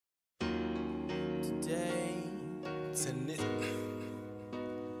Send it.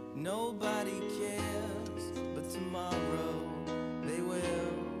 Nobody cares, but tomorrow they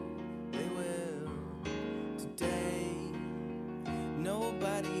will, they will. Today,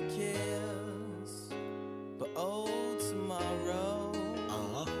 nobody cares, but oh, tomorrow,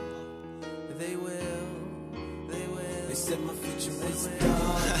 they will, they will. They said my future was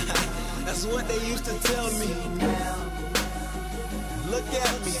dark. That's what they used to tell me. Look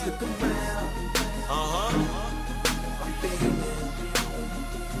at me. Look around.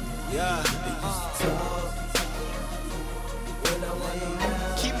 Yeah.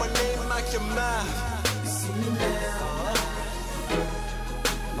 Keep my name out your mouth.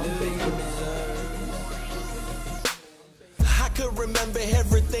 I could remember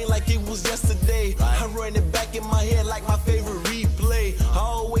everything like it was yesterday. I'm running back in my head like my favorite replay. I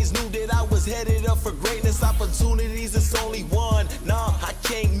always knew that I was headed up for greatness. Opportunities, it's only one. Nah, I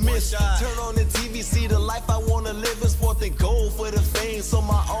can't miss. Turn on the TV, see the life I wanna live. It's worth the gold for the fame, so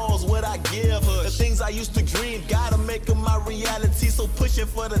my all's what I give. The things I used to dream, gotta make them my reality. So pushing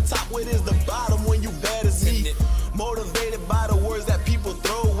for the top, what is the bottom when you bad as me? Motivated by the words that people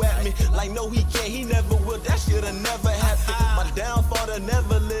throw at me. Like no, he can't, he never will, that should've never happened. My downfall to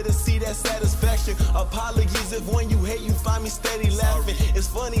never let us see that satisfaction. Apologies if when you hate you find me steady laughing. It's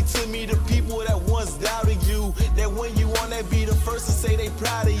funny to me the people that once doubted you, that when you on that be the first to say they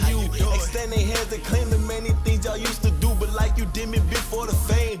proud of you. Extend their hands to claim the many things y'all used to do, but like you did me before the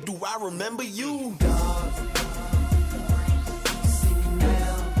fame, do I remember you?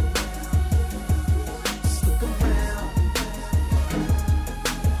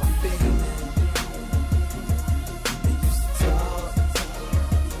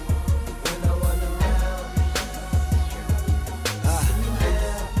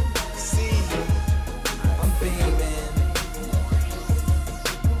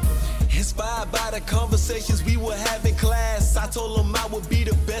 Inspired by the conversations we were having in class, I told them I would be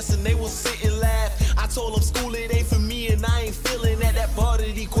the best and they would sit and laugh. I told them school it ain't for me and I ain't feeling that part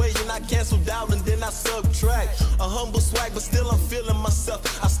of the equation. I canceled out and then I subtract. A humble swag but still I'm feeling myself.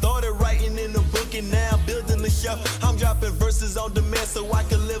 I started writing in the book and now I'm building the shelf. I'm dropping verses on demand so I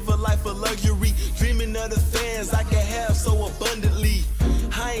can live a life of luxury. Dreaming of the fans I can have so abundantly.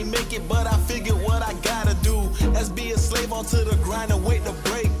 I ain't make it but I figured what I gotta do. That's be a slave onto the grind and wait to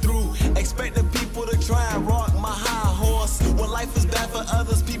break through. Expecting people to try and rock my high horse. When life is bad for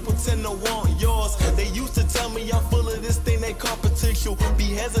others, people tend to want yours. They used to tell me I'm full of this thing they call potential.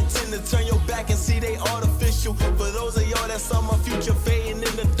 Be hesitant to turn your back and see they artificial. For those of y'all that saw my future fading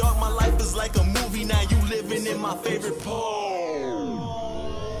in the dark, my life is like a movie, now you living in my favorite part.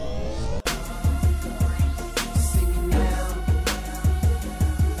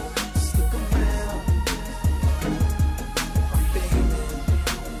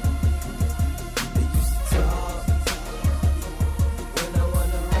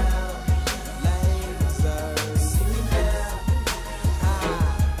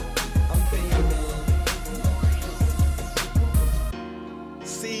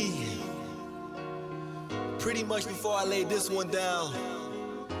 Pretty much before I laid this one down,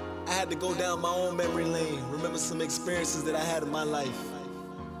 I had to go down my own memory lane, remember some experiences that I had in my life.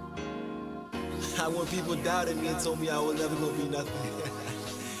 When people doubted me and told me I was never gonna be nothing,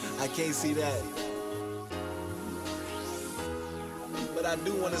 I can't see that. But I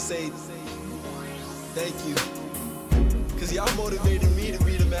do wanna say thank you, cause y'all motivated me to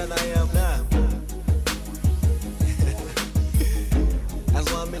be the man I am now. That's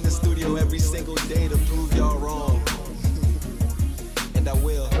why I'm in the studio every single day to